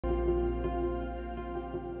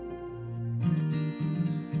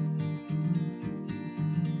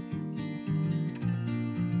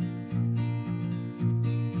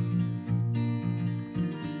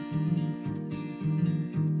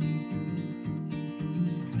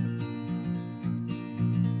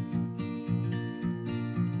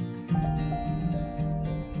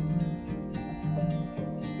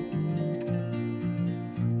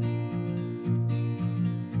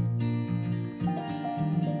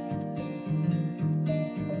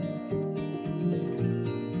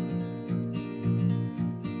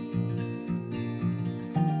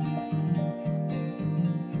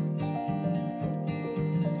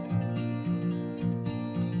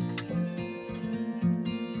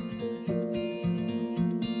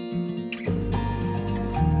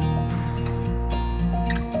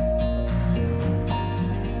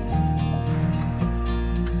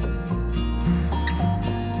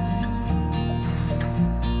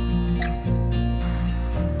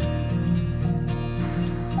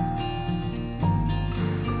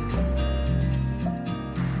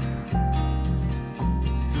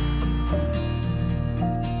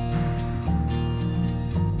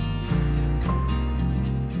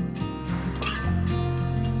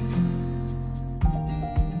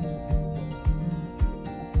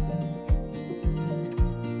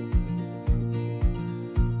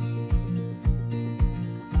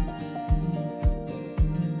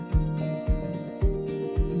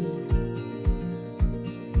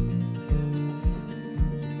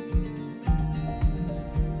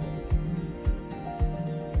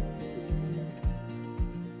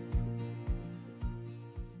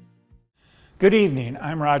Good evening,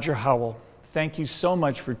 I'm Roger Howell. Thank you so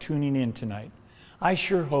much for tuning in tonight. I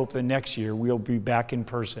sure hope that next year we'll be back in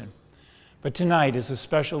person. But tonight is a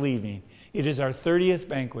special evening. It is our 30th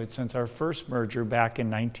banquet since our first merger back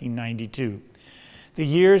in 1992. The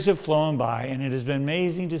years have flown by and it has been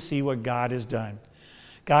amazing to see what God has done.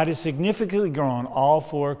 God has significantly grown all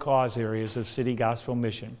four cause areas of City Gospel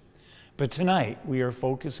Mission. But tonight we are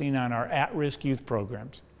focusing on our at-risk youth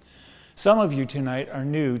programs. Some of you tonight are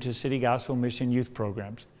new to City Gospel Mission youth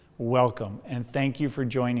programs. Welcome and thank you for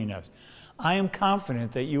joining us. I am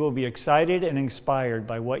confident that you will be excited and inspired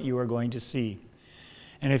by what you are going to see.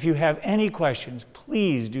 And if you have any questions,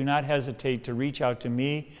 please do not hesitate to reach out to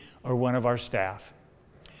me or one of our staff.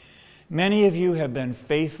 Many of you have been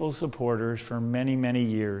faithful supporters for many, many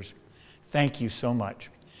years. Thank you so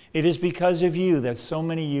much. It is because of you that so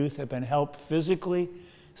many youth have been helped physically,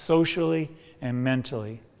 socially, and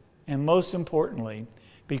mentally. And most importantly,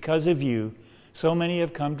 because of you, so many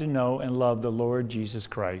have come to know and love the Lord Jesus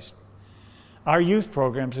Christ. Our youth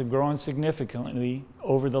programs have grown significantly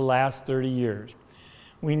over the last 30 years.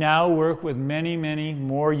 We now work with many, many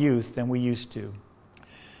more youth than we used to.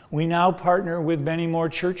 We now partner with many more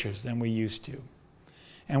churches than we used to.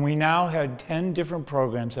 And we now have 10 different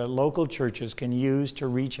programs that local churches can use to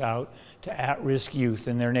reach out to at-risk youth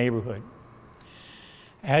in their neighborhood.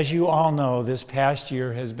 As you all know, this past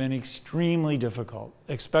year has been extremely difficult,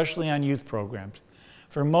 especially on youth programs.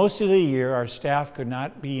 For most of the year, our staff could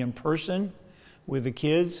not be in person with the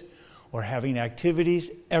kids or having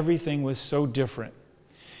activities. Everything was so different.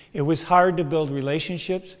 It was hard to build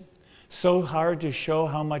relationships, so hard to show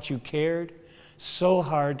how much you cared, so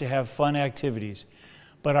hard to have fun activities.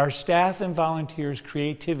 But our staff and volunteers'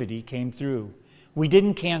 creativity came through. We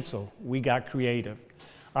didn't cancel, we got creative.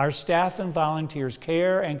 Our staff and volunteers'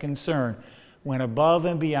 care and concern went above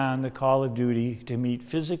and beyond the call of duty to meet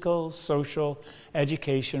physical, social,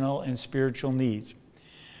 educational, and spiritual needs.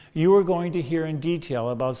 You are going to hear in detail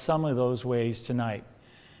about some of those ways tonight.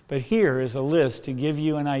 But here is a list to give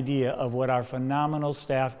you an idea of what our phenomenal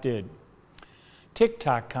staff did.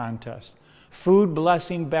 TikTok contest, food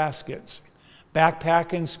blessing baskets,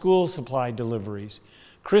 backpack and school supply deliveries,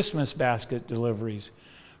 Christmas basket deliveries,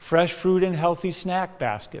 fresh fruit and healthy snack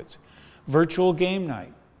baskets, virtual game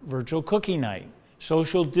night, virtual cookie night,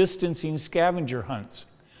 social distancing scavenger hunts,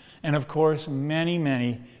 and of course, many,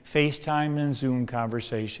 many FaceTime and Zoom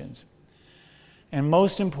conversations. And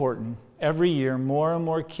most important, every year, more and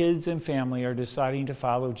more kids and family are deciding to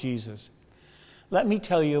follow Jesus. Let me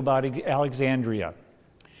tell you about Alexandria.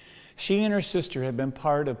 She and her sister have been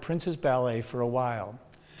part of Princess Ballet for a while.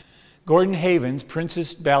 Gordon Havens,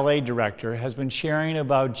 Princess Ballet Director, has been sharing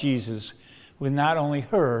about Jesus with not only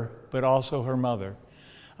her, but also her mother.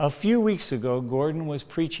 A few weeks ago, Gordon was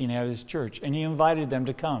preaching at his church, and he invited them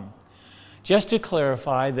to come. Just to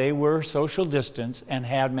clarify, they were social distance and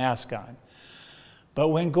had masks on. But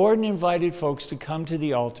when Gordon invited folks to come to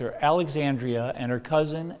the altar, Alexandria and her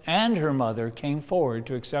cousin and her mother came forward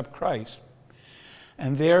to accept Christ.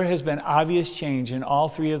 And there has been obvious change in all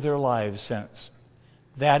three of their lives since.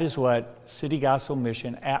 That is what City Gospel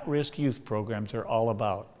Mission at-risk youth programs are all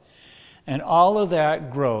about. And all of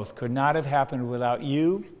that growth could not have happened without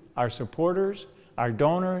you, our supporters, our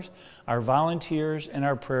donors, our volunteers, and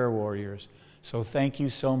our prayer warriors. So thank you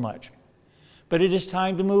so much. But it is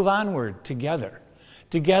time to move onward together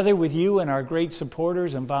with you and our great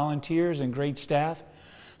supporters and volunteers and great staff,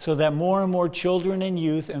 so that more and more children and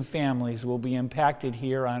youth and families will be impacted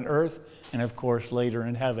here on earth and of course later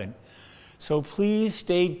in heaven. So please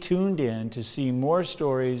stay tuned in to see more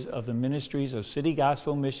stories of the ministries of City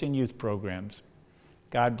Gospel Mission youth programs.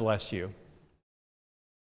 God bless you.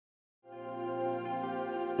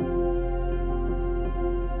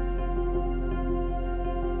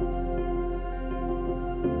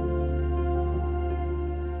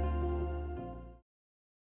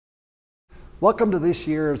 Welcome to this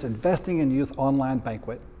year's Investing in Youth online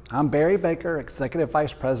banquet. I'm Barry Baker, Executive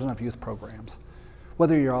Vice President of Youth Programs.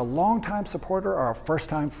 Whether you're a longtime supporter or a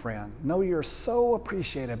first-time friend, know you're so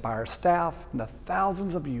appreciated by our staff and the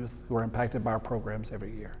thousands of youth who are impacted by our programs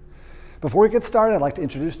every year. Before we get started, I'd like to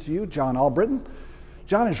introduce to you John Albritton.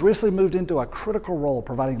 John has recently moved into a critical role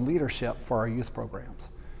providing leadership for our youth programs.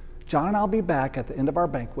 John and I'll be back at the end of our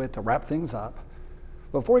banquet to wrap things up.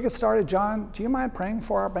 Before we get started, John, do you mind praying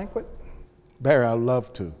for our banquet? Barry, I'd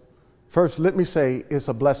love to. First, let me say it's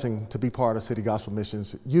a blessing to be part of City Gospel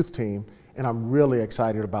Mission's youth team, and I'm really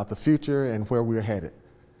excited about the future and where we're headed.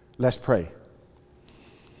 Let's pray.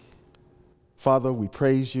 Father, we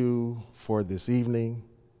praise you for this evening.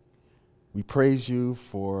 We praise you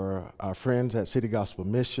for our friends at City Gospel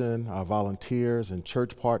Mission, our volunteers and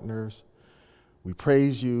church partners. We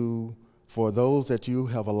praise you for those that you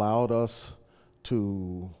have allowed us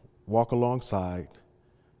to walk alongside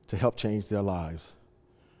to help change their lives.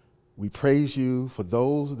 We praise you for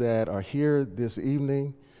those that are here this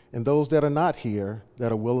evening and those that are not here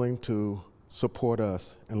that are willing to support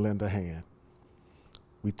us and lend a hand.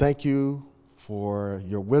 We thank you for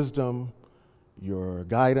your wisdom, your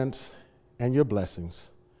guidance, and your blessings.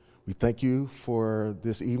 We thank you for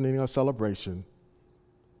this evening of celebration.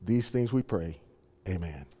 These things we pray.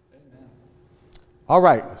 Amen. Amen. All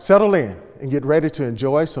right, settle in and get ready to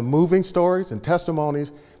enjoy some moving stories and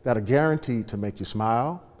testimonies that are guaranteed to make you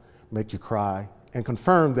smile, make you cry, and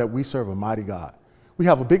confirm that we serve a mighty God. We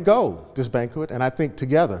have a big goal this banquet, and I think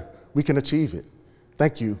together we can achieve it.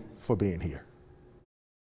 Thank you for being here.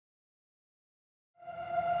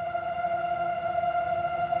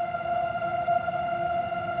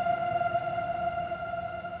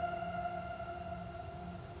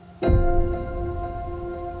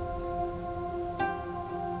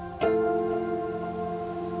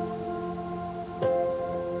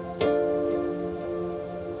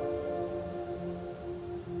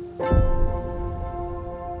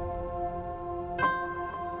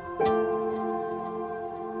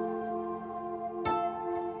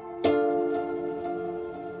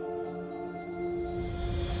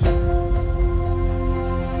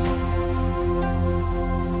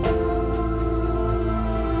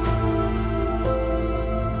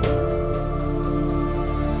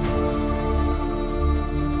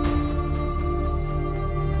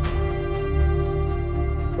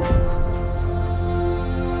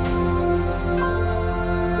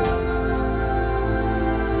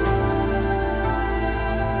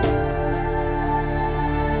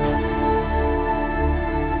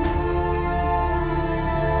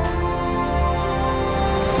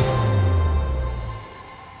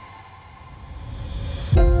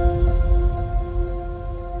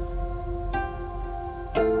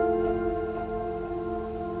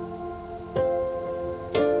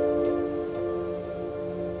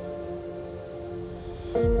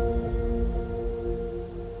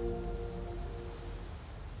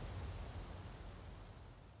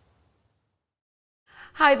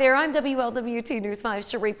 Hi there, I'm WLWT News 5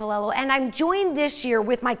 Cherie Palello, and I'm joined this year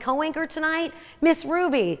with my co-anchor tonight, Miss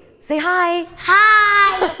Ruby. Say hi.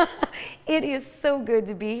 Hi. It is so good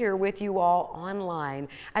to be here with you all online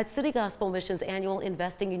at City Gospel Mission's annual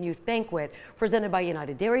Investing in Youth Banquet, presented by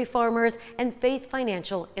United Dairy Farmers and Faith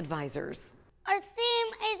Financial Advisors. Our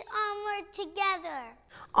theme is Onward Together.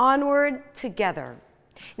 Onward Together.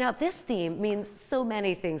 Now, this theme means so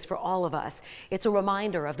many things for all of us. It's a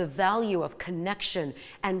reminder of the value of connection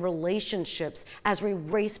and relationships as we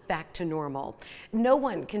race back to normal. No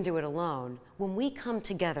one can do it alone. When we come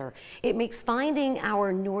together, it makes finding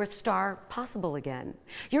our North Star possible again.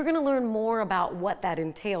 You're going to learn more about what that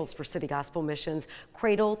entails for City Gospel Mission's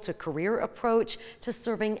cradle to career approach to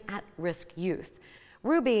serving at-risk youth.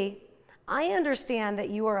 Ruby, I understand that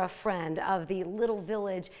you are a friend of the Little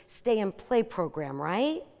Village Stay and Play program,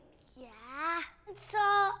 right? Yeah. So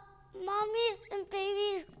mommies and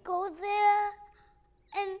babies go there,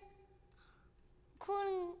 and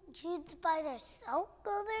including kids by themselves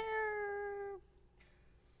go there,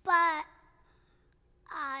 but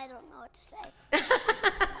I don't know what to say.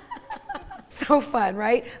 So fun,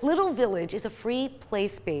 right? Little Village is a free play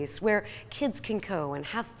space where kids can go and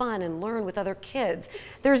have fun and learn with other kids.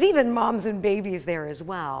 There's even moms and babies there as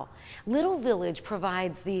well. Little Village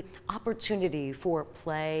provides the opportunity for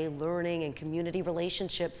play, learning, and community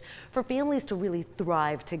relationships for families to really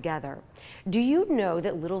thrive together. Do you know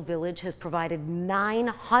that Little Village has provided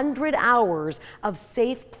 900 hours of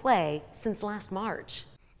safe play since last March?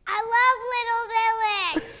 I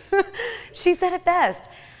love Little Village. She said it best.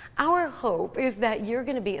 Our hope is that you're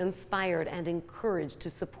going to be inspired and encouraged to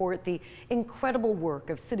support the incredible work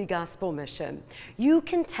of City Gospel Mission. You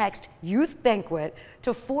can text Youth Banquet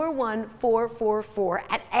to 41444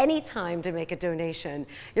 at any time to make a donation.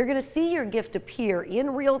 You're going to see your gift appear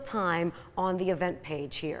in real time on the event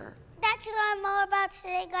page here. That's what I'm all about.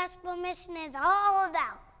 City Gospel Mission is all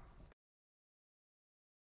about.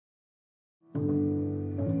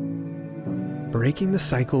 Breaking the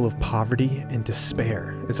cycle of poverty and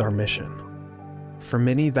despair is our mission. For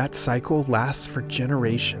many, that cycle lasts for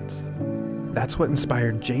generations. That's what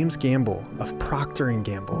inspired James Gamble of Procter &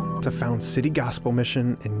 Gamble to found City Gospel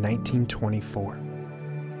Mission in 1924.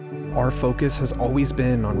 Our focus has always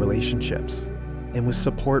been on relationships, and with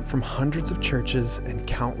support from hundreds of churches and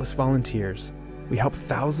countless volunteers, we help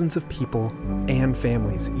thousands of people and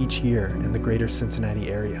families each year in the greater Cincinnati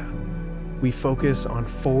area. We focus on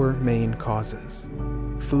 4 main causes: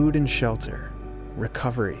 food and shelter,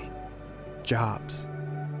 recovery, jobs,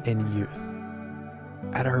 and youth.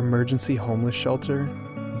 At our emergency homeless shelter,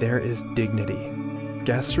 there is dignity.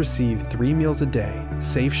 Guests receive 3 meals a day,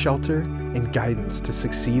 safe shelter, and guidance to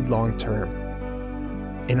succeed long term.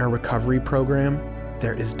 In our recovery program,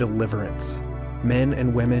 there is deliverance. Men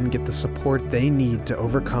and women get the support they need to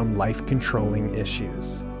overcome life-controlling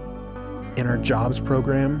issues. In our jobs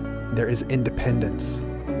program, there is independence.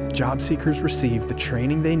 Job seekers receive the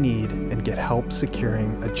training they need and get help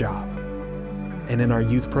securing a job. And in our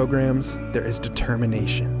youth programs, there is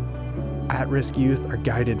determination. At-risk youth are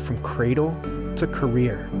guided from cradle to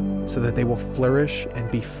career so that they will flourish and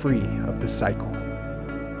be free of the cycle.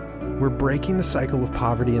 We're breaking the cycle of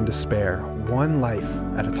poverty and despair, one life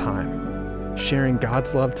at a time. Sharing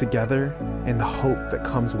God's love together and the hope that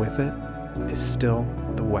comes with it is still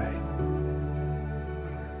the way.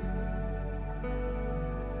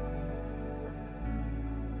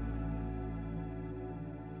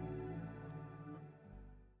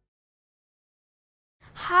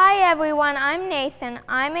 Hi everyone, I'm Nathan.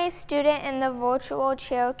 I'm a student in the virtual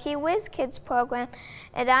Cherokee Whiz Kids program,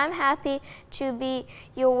 and I'm happy to be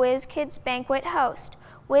your Whiz Kids Banquet host.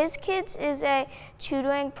 Whiz Kids is a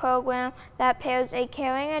tutoring program that pairs a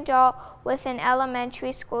caring adult with an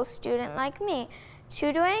elementary school student like me.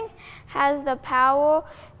 Tutoring has the power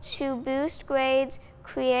to boost grades,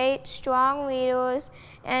 create strong readers,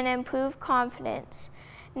 and improve confidence.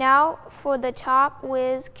 Now for the top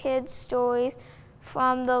Whiz Kids stories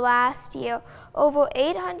from the last year. Over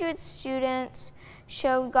 800 students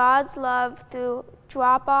showed God's love through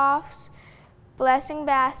drop-offs, blessing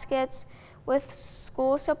baskets with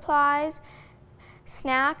school supplies,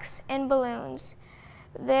 snacks, and balloons.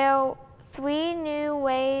 There 3 new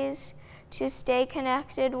ways to stay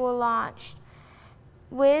connected were launched: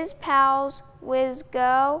 Whiz Pals, Whiz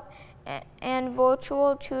Go, and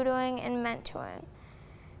virtual tutoring and mentoring.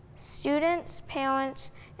 Students,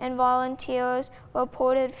 parents, and volunteers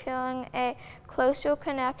reported feeling a closer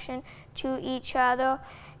connection to each other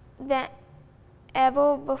than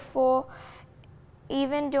ever before,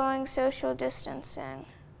 even during social distancing.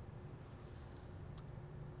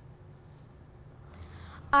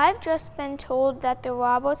 I've just been told that the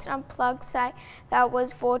Roberts Unplugged site that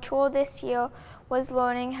was virtual this year was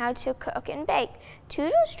learning how to cook and bake.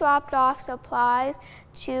 Tutors dropped off supplies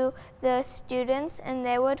to the students and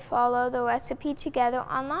they would follow the recipe together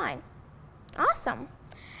online. Awesome.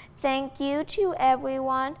 Thank you to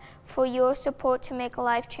everyone for your support to make a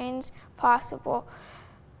life change possible.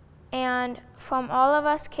 And from all of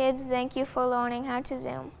us kids, thank you for learning how to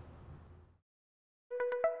Zoom.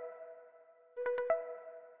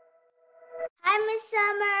 Hi, Miss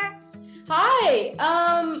Summer. Hi,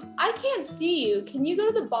 I can't see you. Can you go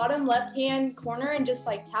to the bottom left-hand corner and just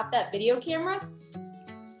like tap that video camera?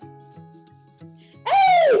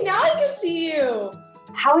 Hey, now I can see you.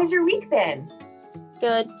 How has your week been?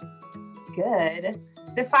 Good. Good.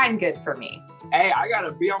 Define good for me. Hey, I got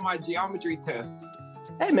a B on my geometry test.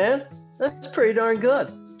 Hey man, that's pretty darn good.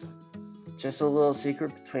 Just a little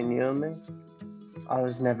secret between you and me. I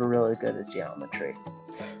was never really good at geometry.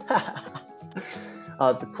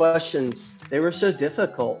 The questions, they were so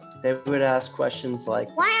difficult. They would ask questions like,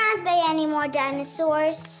 Why aren't there any more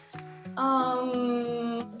dinosaurs?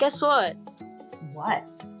 Guess what? What?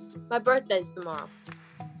 My birthday's tomorrow.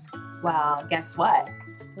 Well, guess what?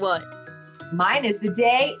 What? Mine is the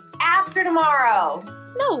day after tomorrow.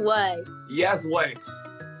 No way. Yes way.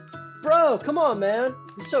 bro, come on, man.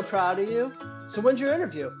 I'm so proud of you. So when's your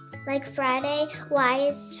interview? Like Friday? Why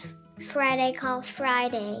is Friday called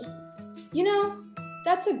Friday? You know,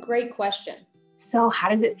 that's a great question. So how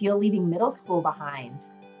does it feel leaving middle school behind?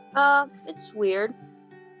 It's weird.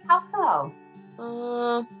 How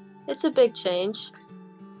so? It's a big change.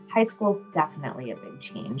 High school's definitely a big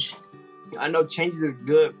change. I know changes is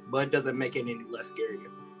good, but it doesn't make it any less scary.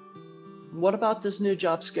 What about this new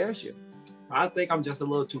job scares you? I think I'm just a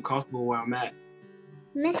little too comfortable where I'm at.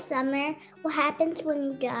 Miss Summer, what happens when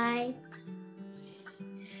you die?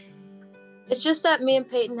 It's just that me and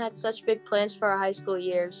Peyton had such big plans for our high school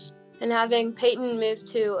years. And having Peyton move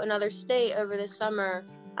to another state over the summer,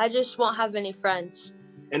 I just won't have any friends.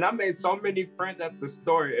 And I made so many friends at the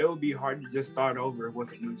store, it would be hard to just start over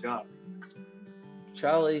with a new job.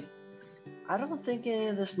 Charlie, I don't think any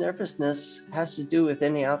of this nervousness has to do with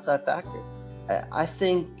any outside factor. I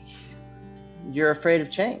think you're afraid of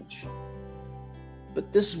change.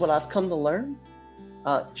 But this is what I've come to learn.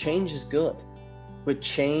 Change is good. With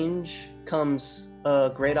change comes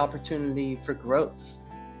a great opportunity for growth.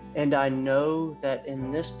 And I know that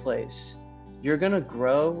in this place, you're gonna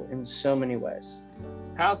grow in so many ways.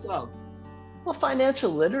 How so? Well,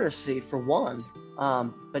 financial literacy for one.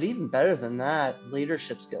 But even better than that,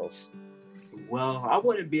 leadership skills. Well, I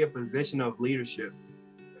wouldn't be a position of leadership.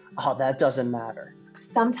 Oh, that doesn't matter.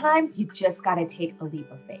 Sometimes you just got to take a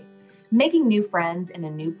leap of faith. Making new friends in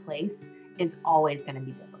a new place is always going to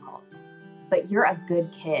be difficult. But you're a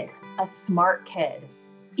good kid, a smart kid.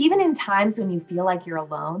 Even in times when you feel like you're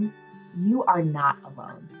alone, you are not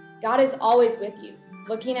alone. God is always with you,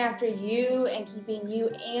 looking after you and keeping you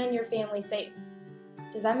and your family safe.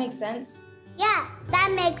 Does that make sense? Yeah,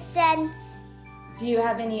 that makes sense. Do you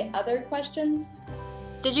have any other questions?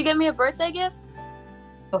 Did you get me a birthday gift?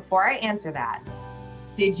 Before I answer that,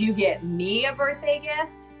 did you get me a birthday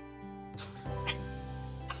gift?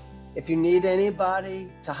 If you need anybody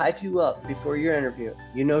to hype you up before your interview,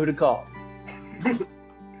 you know who to call.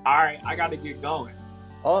 All right, I got to get going.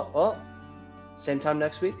 Oh, same time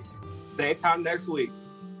next week? Same time next week.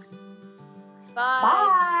 Bye.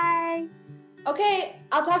 Bye. Okay,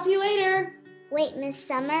 I'll talk to you later. Wait, Miss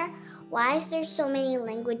Summer, why is there so many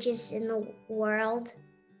languages in the world?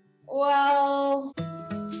 Well...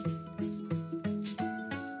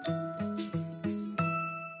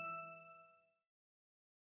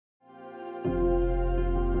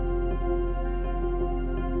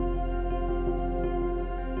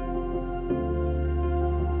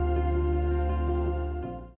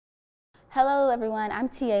 Hello everyone, I'm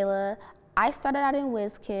Tiela. I started out in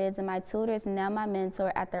WizKids and my tutor is now my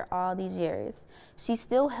mentor after all these years. She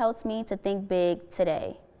still helps me to think big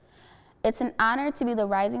today. It's an honor to be the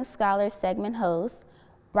Rising Scholars segment host.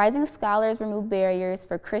 Rising Scholars remove barriers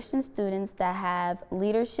for Christian students that have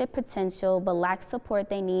leadership potential but lack support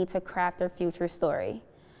they need to craft their future story.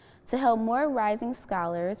 To help more Rising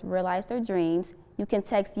Scholars realize their dreams, you can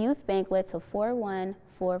text Youth Banquet to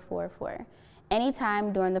 41444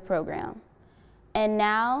 anytime during the program. And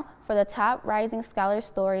now for the top Rising Scholar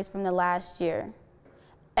stories from the last year.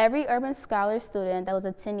 Every Urban Scholar student that was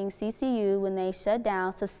attending CCU when they shut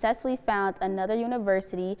down successfully found another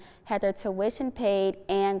university, had their tuition paid,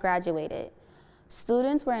 and graduated.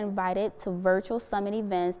 Students were invited to virtual summit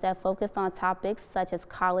events that focused on topics such as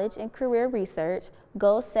college and career research,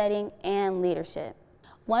 goal setting, and leadership.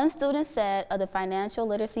 One student said of the Financial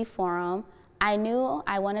Literacy Forum, "I knew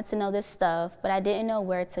I wanted to know this stuff, but I didn't know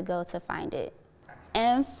where to go to find it."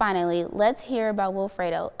 And finally, let's hear about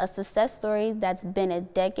Wilfredo, a success story that's been a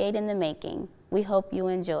decade in the making. We hope you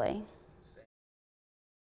enjoy.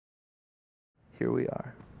 Here we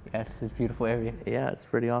are. Yes, it's a beautiful area. Yeah, it's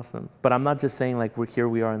pretty awesome. But I'm not just saying like here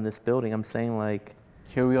we are in this building. I'm saying like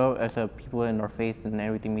here we are as a people in our faith and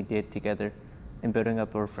everything we did together and building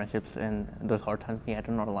up our friendships and those hard times we had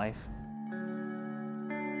in our life.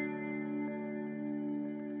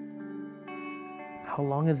 How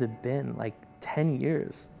long has it been? Like 10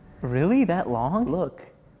 years. Really? That long? Look,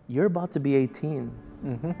 you're about to be 18.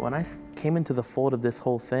 When I came into the fold of this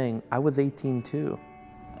whole thing, I was 18 too.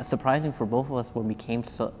 Surprising for both of us when we came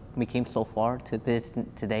so far to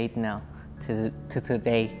today,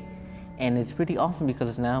 and it's pretty awesome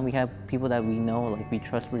because now we have people that we know, like we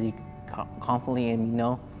trust really confidently, and we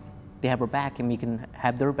know they have our back, and we can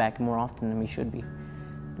have their back more often than we should be.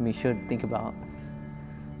 And we should think about.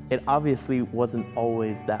 It obviously wasn't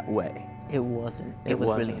always that way. It wasn't.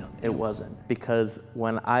 It wasn't, because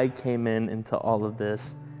when I came into all of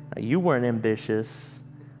this, you weren't ambitious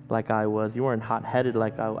like I was. You weren't hot-headed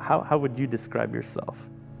like I was. How would you describe yourself?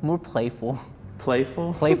 More playful.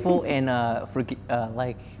 Playful? Playful and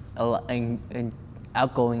and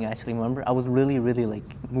outgoing, actually. Remember, I was really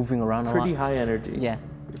like moving around a lot. Pretty high energy. Yeah.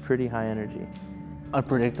 Pretty high energy.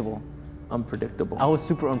 Unpredictable. Unpredictable. I was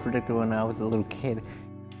super unpredictable when I was a little kid.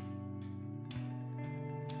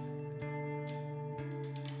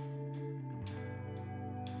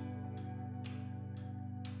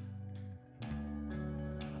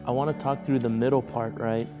 I want to talk through the middle part,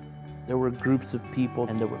 right? There were groups of people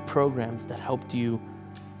and there were programs that helped you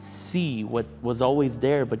see what was always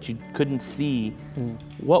there, but you couldn't see.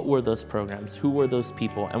 What were those programs? Who were those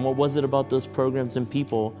people? And what was it about those programs and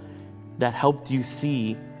people that helped you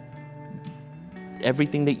see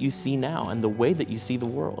everything that you see now and the way that you see the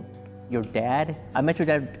world? Your dad? I met your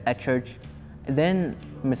dad at church. And then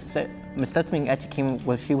Miss Stutzman actually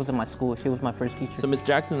came, she was in my school. She was my first teacher. So Miss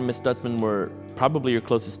Jackson and Miss Stutzman were probably your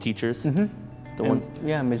closest teachers.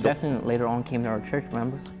 Yeah, Miss Jackson later on came to our church,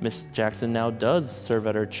 remember? Miss Jackson now does serve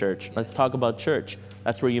at our church. Let's talk about church.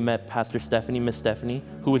 That's where you met Pastor Stephanie, Miss Stephanie,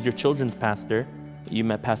 who was your children's pastor. You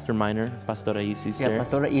met Pastor Minor, Pastora Isis there. Yeah,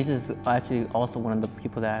 Pastora Isis is actually also one of the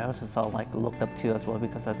people that I also saw, looked up to as well,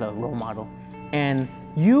 because as a role model. And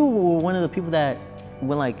you were one of the people that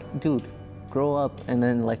went like, dude, grow up. And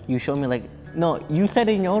then you showed me No, you said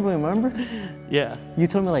it in your own way, remember? Yeah. You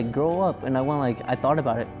told me like grow up, and I went like I thought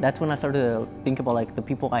about it. That's when I started to think about like the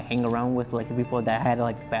people I hang around with, like the people that had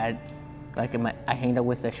like bad, like I hanged out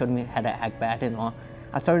with that showed me how to act bad and all.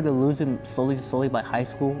 I started to lose them slowly by high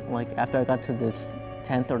school. Like after I got to this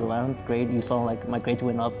 10th or 11th grade, you saw like my grades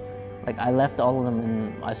went up. Like I left all of them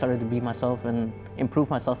and I started to be myself and improve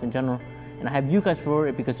myself in general. And I have you guys for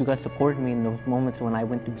it because you guys supported me in those moments when I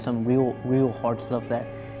went through some real hard stuff that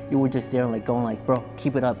you were just there like going like, bro,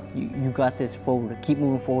 keep it up. You got this forward, keep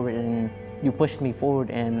moving forward, and you pushed me forward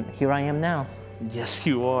and here I am now. Yes,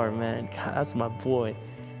 you are, man. God, that's my boy.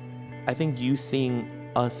 I think you seeing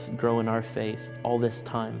us grow in our faith all this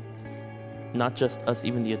time, not just us,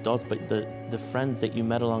 even the adults, but the friends that you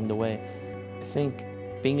met along the way. I think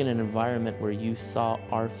being in an environment where you saw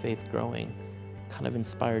our faith growing kind of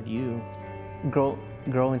inspired you. Grow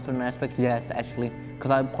in certain aspects, yes, actually.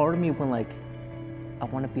 Because part of me went like, I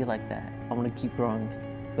want to be like that. I want to keep growing.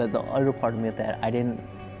 But the other part of me that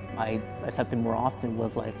I accepted more often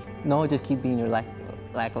was like, no, just keep being your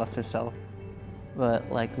lackluster self.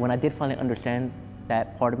 But like when I did finally understand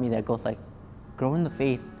that part of me that goes like, grow in the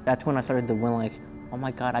faith, that's when I started to win like, oh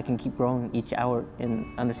my God, I can keep growing each hour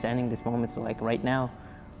in understanding this moment. So like right now,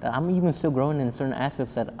 that I'm even still growing in certain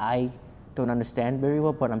aspects that I don't understand very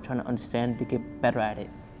well, but I'm trying to understand to get better at it.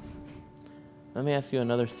 Let me ask you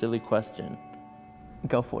another silly question.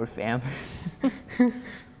 Go for it, fam.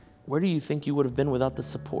 Where do you think you would have been without the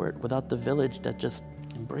support, without the village that just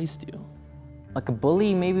embraced you? Like a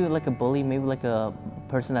bully, maybe like a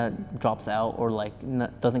person that drops out or like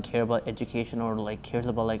doesn't care about education or like cares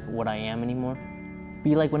about like what I am anymore.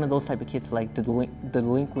 Be like one of those type of kids, like the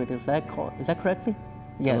delinquent, is that correctly?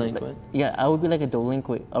 Yeah, delinquent? Yeah, I would be like a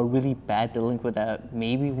delinquent, a really bad delinquent that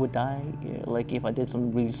maybe would die. Yeah, like if I did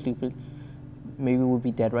something really stupid, maybe would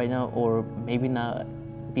be dead right now, or maybe not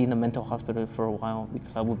be in a mental hospital for a while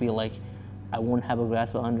because I would be like, I wouldn't have a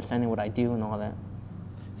grasp of understanding what I do and all that.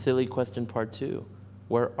 Silly question part 2.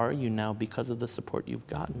 Where are you now because of the support you've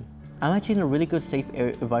gotten? I'm actually in a really good, safe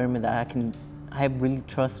environment that I have really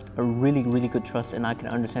really good trust, and I can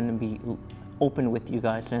understand and be open with you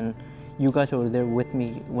guys. And you guys are there with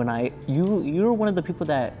me when you're one of the people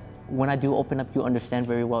that when I do open up, you understand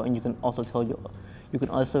very well, and you can also you can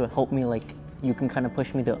also help me, like you can kind of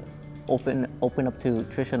push me to open up to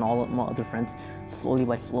Trisha and all of my other friends slowly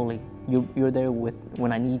by slowly. You're there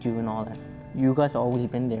when I need you and all that. You guys have always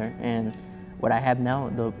been there, and what I have now,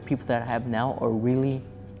 the people that I have now are really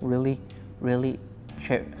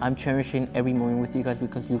I'm cherishing every moment with you guys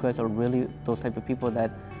because you guys are really those type of people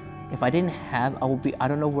that if I didn't have, I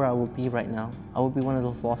don't know where I would be right now. I would be one of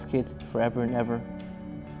those lost kids forever and ever.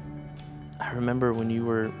 I remember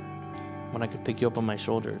when I could pick you up on my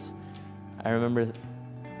shoulders. I remember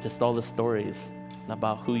just all the stories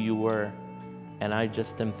about who you were, and I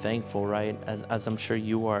just am thankful, right, as I'm sure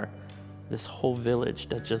you are, this whole village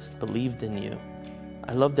that just believed in you.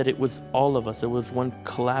 I love that it was all of us. It was one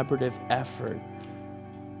collaborative effort.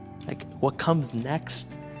 Like what comes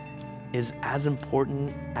next is as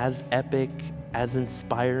important, as epic, as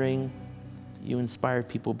inspiring. You inspire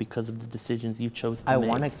people because of the decisions you chose to make. I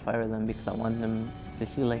want to inspire them because I want them to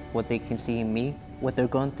see like what they can see in me, what they're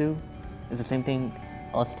going through. It's the same thing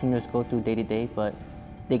us teenagers go through day to day, but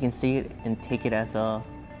they can see it and take it as a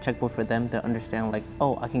checkbook for them to understand like,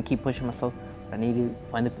 oh, I can keep pushing myself. I need to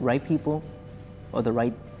find the right people or the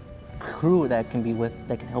right crew that I can be with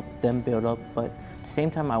that can help them build up. But at the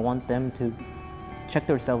same time, I want them to check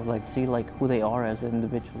themselves, like see like who they are as an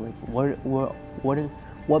individual, like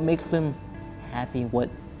what makes them happy, what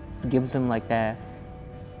gives them like that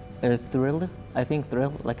thrill. I think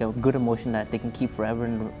thrill, like a good emotion that they can keep forever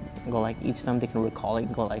and go like each time they can recall it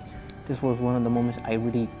and go like, this was one of the moments I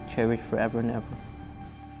really cherish forever and ever.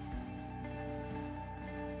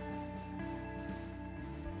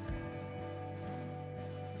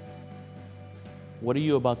 What are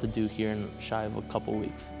you about to do here in shy of a couple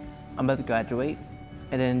weeks? I'm about to graduate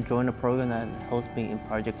and then join a program that helps me in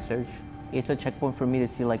project search. It's a checkpoint for me to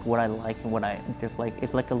see like what I like and what I dislike.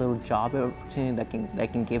 It's like a little job opportunity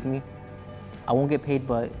that can give me. I won't get paid,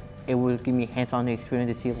 but it will give me hands-on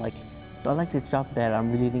experience to see like, do I like this job that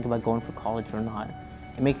I'm really thinking about going for college or not?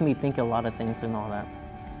 It makes me think a lot of things and all that.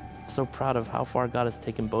 So proud of how far God has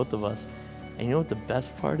taken both of us. And you know what the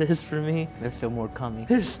best part is for me? There's still more coming.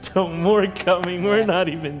 There's still more coming. We're not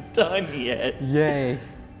even done yet. Yay.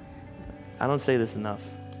 I don't say this enough.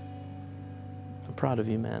 I'm proud of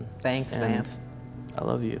you, man. Thanks, and man. I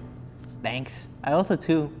love you. Thanks. I also,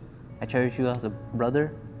 too, I cherish you as a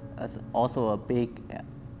brother, as also a big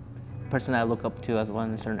person I look up to as well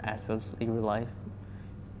in certain aspects of your life.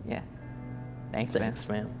 Yeah. Thanks,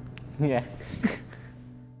 fam. Yeah.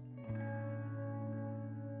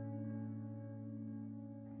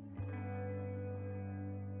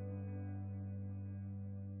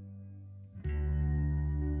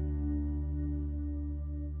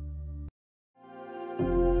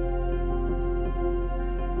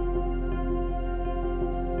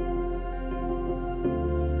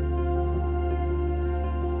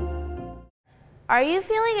 Are you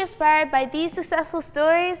feeling inspired by these successful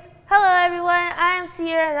stories? Hello everyone, I am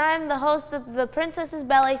Sierra and I am the host of the Princesses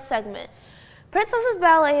Ballet segment. Princesses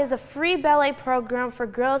Ballet is a free ballet program for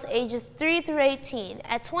girls ages 3 through 18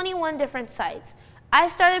 at 21 different sites. I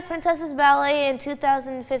started Princesses Ballet in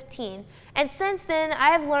 2015, and since then I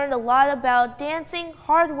have learned a lot about dancing,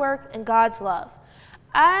 hard work, and God's love.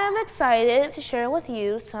 I am excited to share with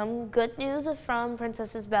you some good news from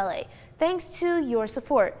Princesses Ballet, thanks to your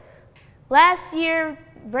support. Last year,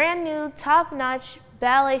 brand new top-notch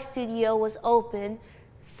ballet studio was opened.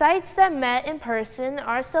 Sites that met in person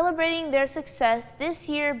are celebrating their success this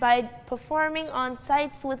year by performing on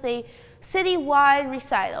sites with a citywide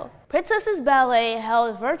recital. Princesses Ballet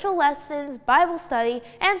held virtual lessons, Bible study,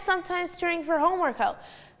 and sometimes tutoring for homework help.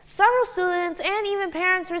 Several students and even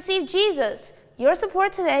parents received Jesus. Your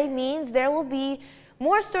support today means there will be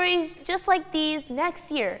more stories just like these next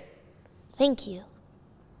year. Thank you.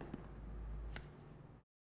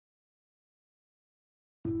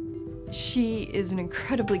 She is an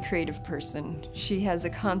incredibly creative person. She has a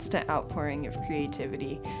constant outpouring of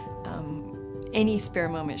creativity. Any spare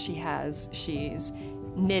moment she has, she's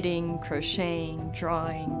knitting, crocheting,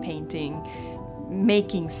 drawing, painting,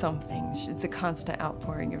 making something. It's a constant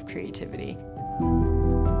outpouring of creativity.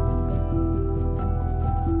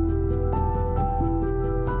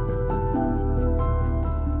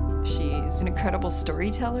 She's an incredible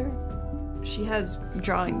storyteller. She has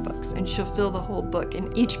drawing books and she'll fill the whole book,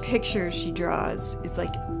 and each picture she draws is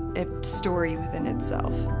like a story within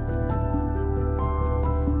itself.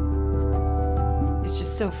 It's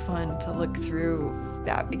just so fun to look through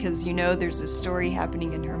that because you know there's a story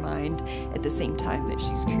happening in her mind at the same time that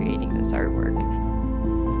she's creating this artwork.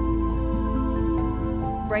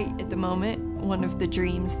 Right at the moment, one of the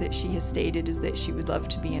dreams that she has stated is that she would love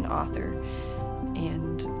to be an author.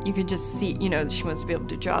 And you could just see, you know, she wants to be able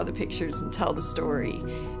to draw the pictures and tell the story.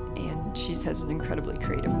 And she has an incredibly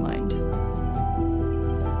creative mind.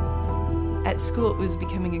 At school, it was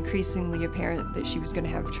becoming increasingly apparent that she was going to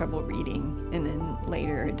have trouble reading. And then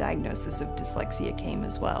later, a diagnosis of dyslexia came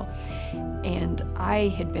as well. And I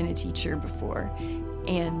had been a teacher before.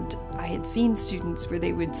 And I had seen students where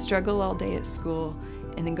they would struggle all day at school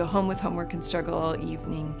and then go home with homework and struggle all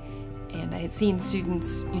evening. And I had seen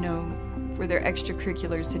students, you know, where their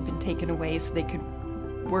extracurriculars had been taken away so they could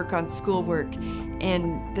work on schoolwork,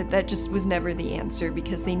 and that just was never the answer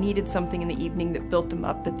because they needed something in the evening that built them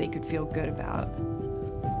up that they could feel good about.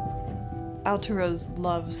 Alta Rose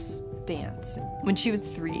loves dance. When she was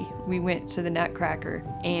 3, we went to the Nutcracker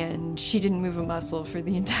and she didn't move a muscle for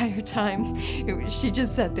the entire time. She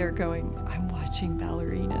just sat there going, I'm watching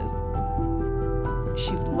ballerinas.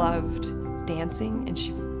 She loved dancing and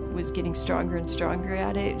she was getting stronger and stronger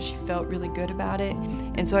at it. She felt really good about it.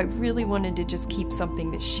 And so I really wanted to just keep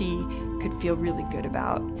something that she could feel really good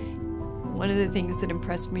about. One of the things that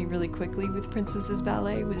impressed me really quickly with Princesses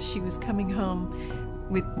Ballet was she was coming home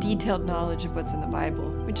with detailed knowledge of what's in the Bible,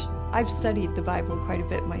 which I've studied the Bible quite a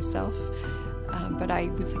bit myself. But I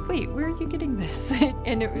was like, wait, where are you getting this?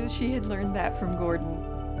 And it was, she had learned that from Gordon.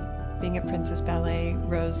 Being at Princess Ballet,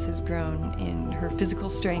 Rose has grown in her physical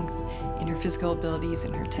strength, in her physical abilities,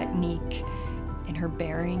 in her technique, in her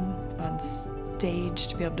bearing on stage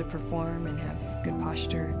to be able to perform and have good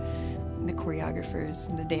posture. The choreographers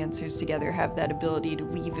and the dancers together have that ability to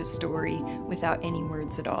weave a story without any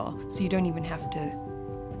words at all. So you don't even have to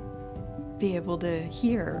be able to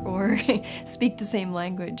hear or speak the same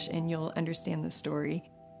language and you'll understand the story.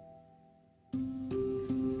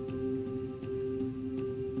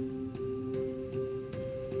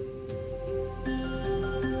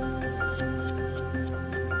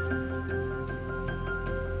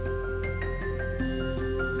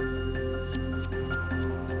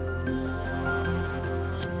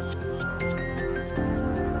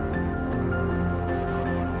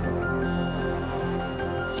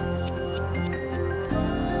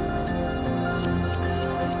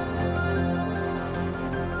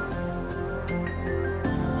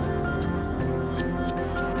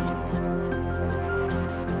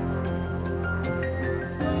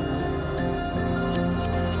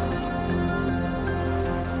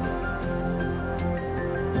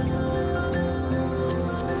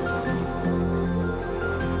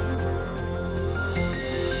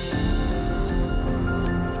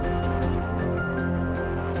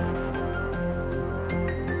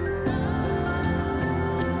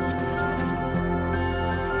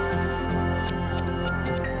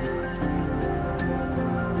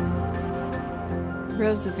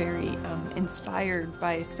 Rose is very inspired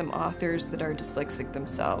by some authors that are dyslexic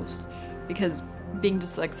themselves, because being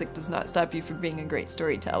dyslexic does not stop you from being a great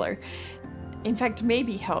storyteller. In fact,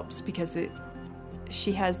 maybe helps, because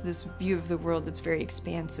she has this view of the world that's very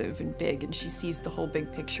expansive and big, and she sees the whole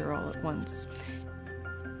big picture all at once.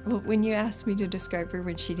 Well, when you asked me to describe her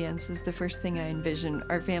when she dances, the first thing I envision,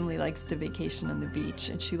 our family likes to vacation on the beach,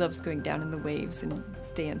 and she loves going down in the waves and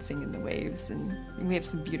dancing in the waves, and we have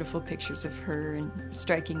some beautiful pictures of her and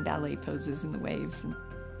striking ballet poses in the waves. And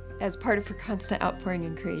as part of her constant outpouring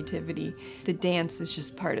and creativity, the dance is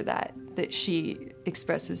just part of that she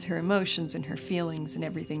expresses her emotions and her feelings and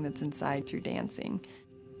everything that's inside through dancing.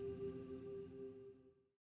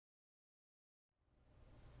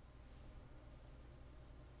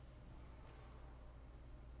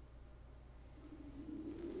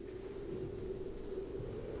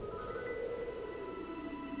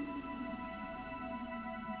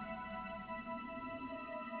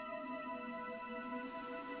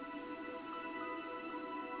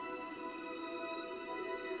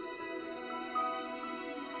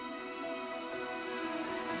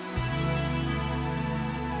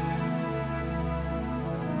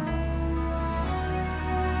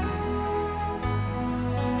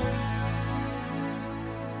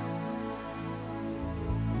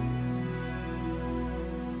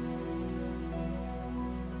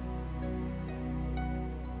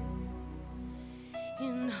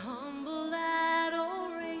 In humble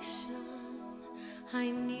adoration, I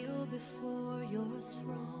kneel before your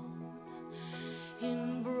throne.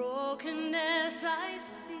 In brokenness, I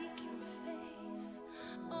seek your face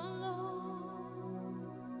alone.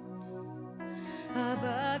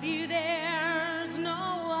 Above you, there's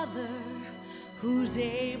no other who's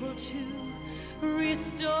able to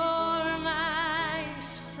restore my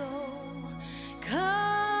soul.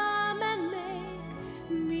 Come and make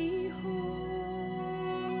me whole.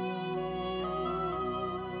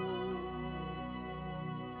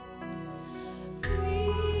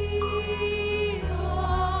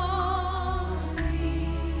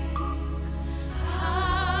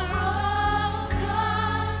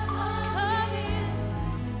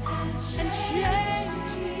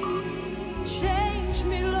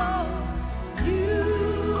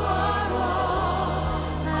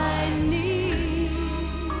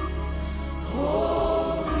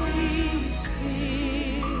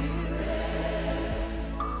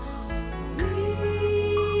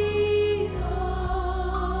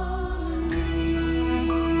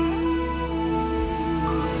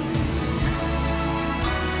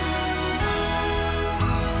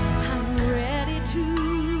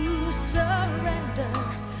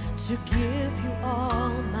 To give you all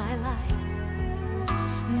my life,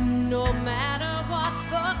 no matter what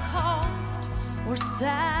the cost or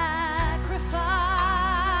sacrifice.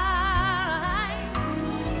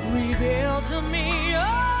 Reveal to me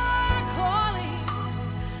your calling,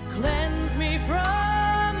 cleanse me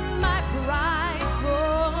from my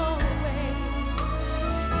prideful ways.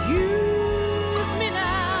 Use me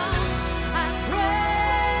now, I pray,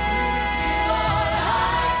 Lord, I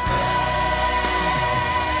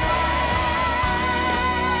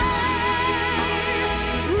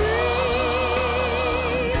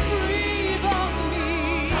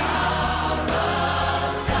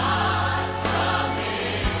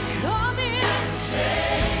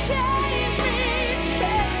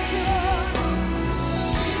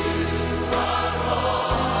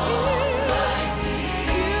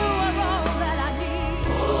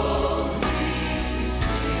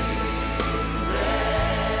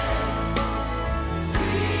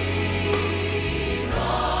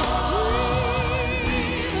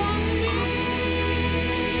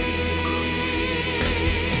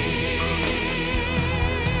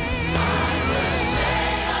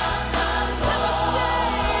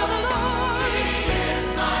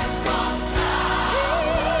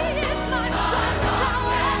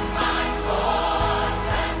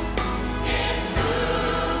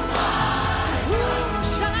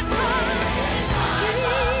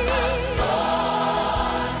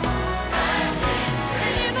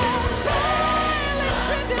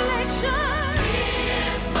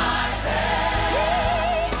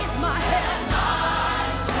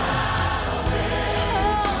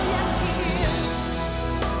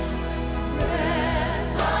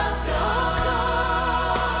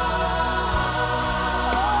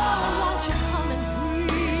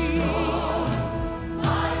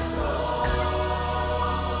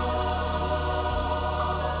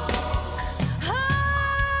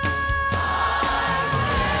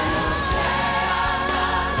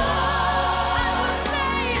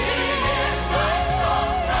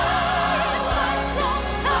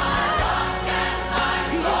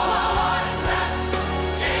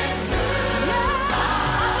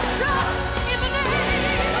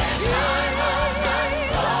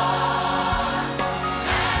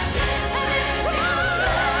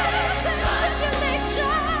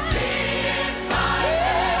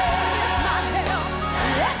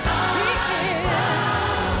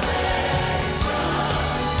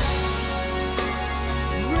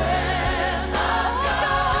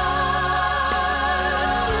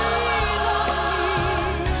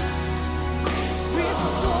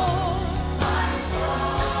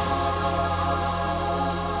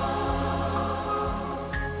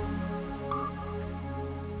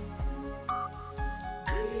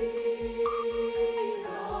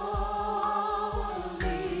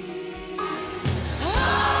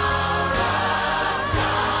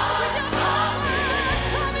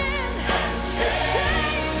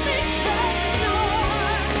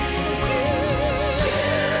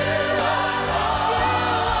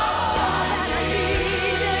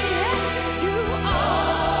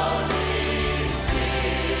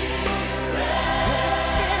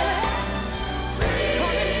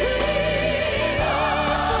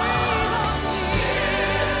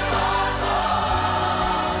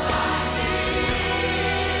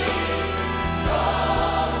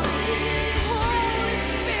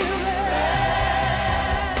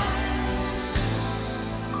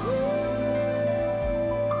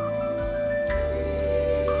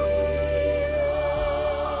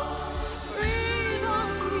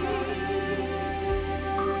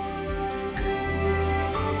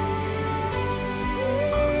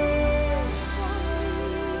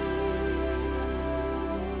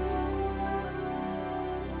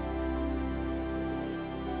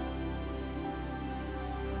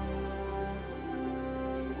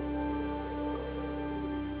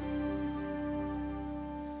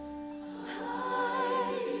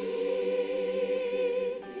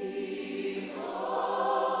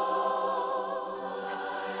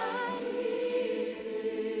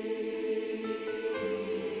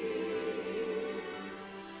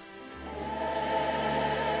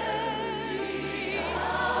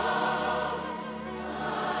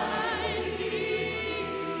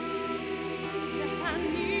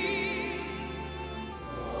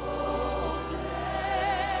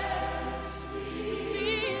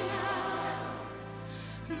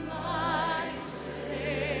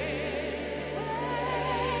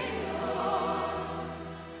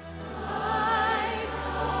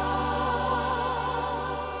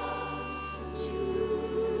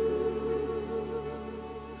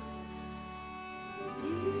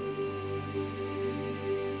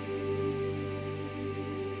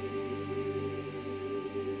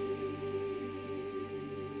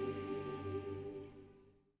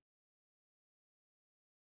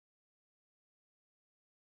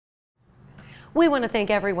We want to thank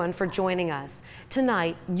everyone for joining us.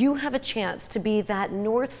 Tonight, you have a chance to be that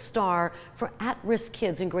North Star for at-risk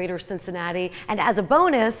kids in Greater Cincinnati, and as a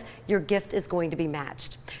bonus, your gift is going to be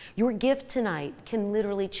matched. Your gift tonight can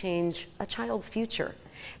literally change a child's future.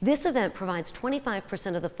 This event provides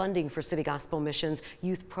 25% of the funding for City Gospel Mission's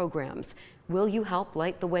youth programs. Will you help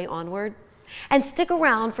light the way onward? And stick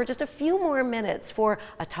around for just a few more minutes for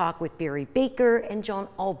a talk with Barry Baker and John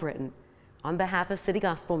Albritton. On behalf of City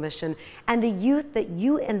Gospel Mission and the youth that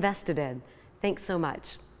you invested in, thanks so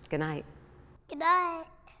much. Good night. Good night.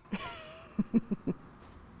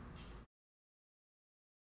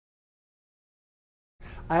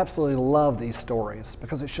 I absolutely love these stories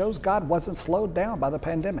because it shows God wasn't slowed down by the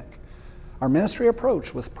pandemic. Our ministry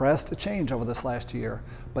approach was pressed to change over this last year,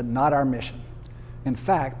 but not our mission. In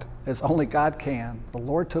fact, as only God can, the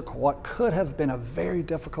Lord took what could have been a very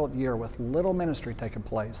difficult year with little ministry taking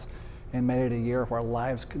place and made it a year where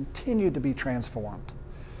lives continued to be transformed.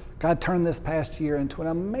 God turned this past year into an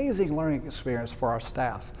amazing learning experience for our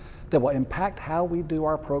staff that will impact how we do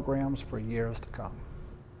our programs for years to come.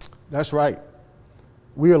 That's right.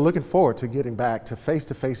 We are looking forward to getting back to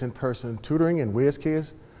face-to-face in-person tutoring and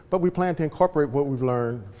WizKids, but we plan to incorporate what we've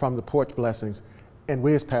learned from the Porch Blessings and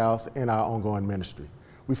WizPals in our ongoing ministry.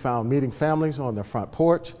 We found meeting families on their front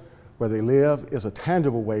porch, where they live, is a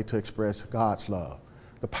tangible way to express God's love.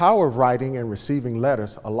 The power of writing and receiving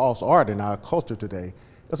letters, a lost art in our culture today,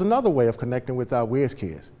 is another way of connecting with our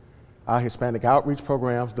WizKids. Our Hispanic outreach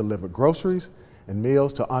programs deliver groceries and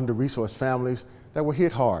meals to under-resourced families that were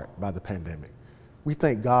hit hard by the pandemic. We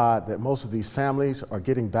thank God that most of these families are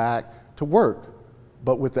getting back to work,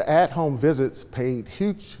 but with the at-home visits paid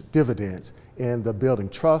huge dividends in the building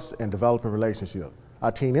trust and developing relationships.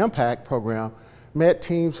 Our Teen Impact program met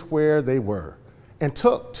teens where they were and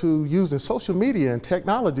took to using social media and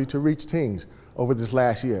technology to reach teens over this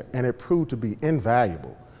last year, and it proved to be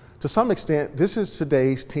invaluable. To some extent, this is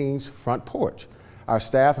today's teens' front porch. Our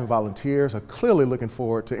staff and volunteers are clearly looking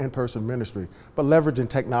forward to in-person ministry, but leveraging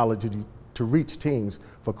technology to reach teens,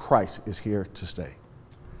 for Christ is here to stay.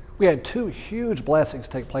 We had two huge blessings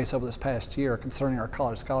take place over this past year concerning our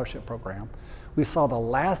college scholarship program. We saw the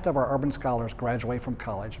last of our urban scholars graduate from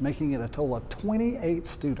college, making it a total of 28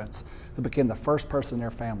 students who became the first person in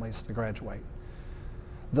their families to graduate.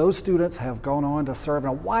 Those students have gone on to serve in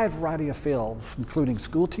a wide variety of fields, including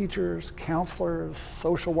school teachers, counselors,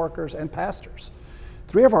 social workers, and pastors.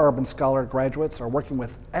 3 of our Urban Scholar graduates are working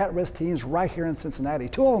with at-risk teens right here in Cincinnati,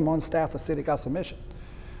 2 of them on staff with City Gospel Mission.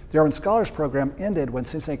 The Urban Scholars program ended when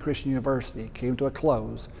Cincinnati Christian University came to a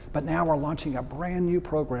close, but now we're launching a brand new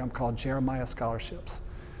program called Jeremiah Scholarships.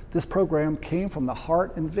 This program came from the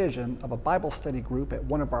heart and vision of a Bible study group at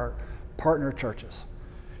one of our partner churches.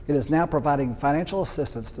 It is now providing financial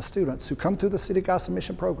assistance to students who come through the City Gospel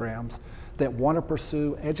Mission programs that want to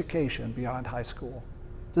pursue education beyond high school.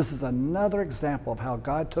 This is another example of how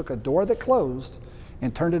God took a door that closed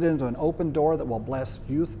and turned it into an open door that will bless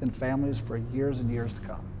youth and families for years and years to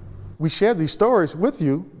come. We share these stories with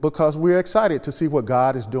you because we're excited to see what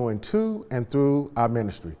God is doing to and through our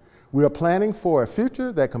ministry. We are planning for a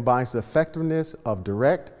future that combines the effectiveness of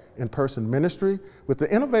direct in-person ministry with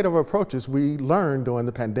the innovative approaches we learned during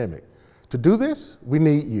the pandemic. To do this, we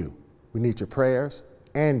need you. We need your prayers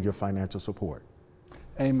and your financial support.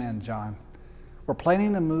 Amen, John. We're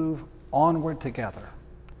planning to move onward together.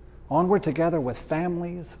 Onward together with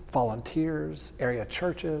families, volunteers, area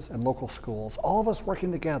churches, and local schools, all of us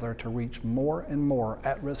working together to reach more and more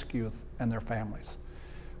at-risk youth and their families.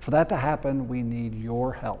 For that to happen, we need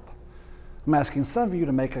your help. I'm asking some of you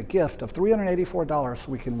to make a gift of $384 so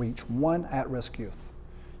we can reach 1 at-risk youth.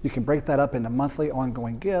 You can break that up into monthly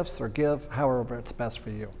ongoing gifts or give however it's best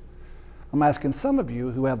for you. I'm asking some of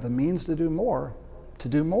you who have the means to do more to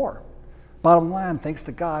do more. Bottom line, thanks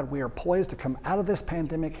to God, we are poised to come out of this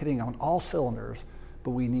pandemic hitting on all cylinders, but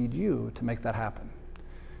we need you to make that happen.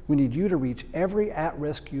 We need you to reach every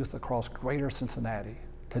at-risk youth across Greater Cincinnati.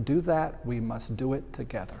 To do that, we must do it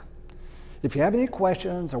together. If you have any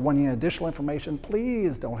questions or want any additional information,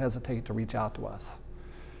 please don't hesitate to reach out to us.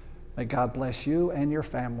 May God bless you and your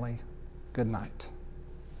family. Good night.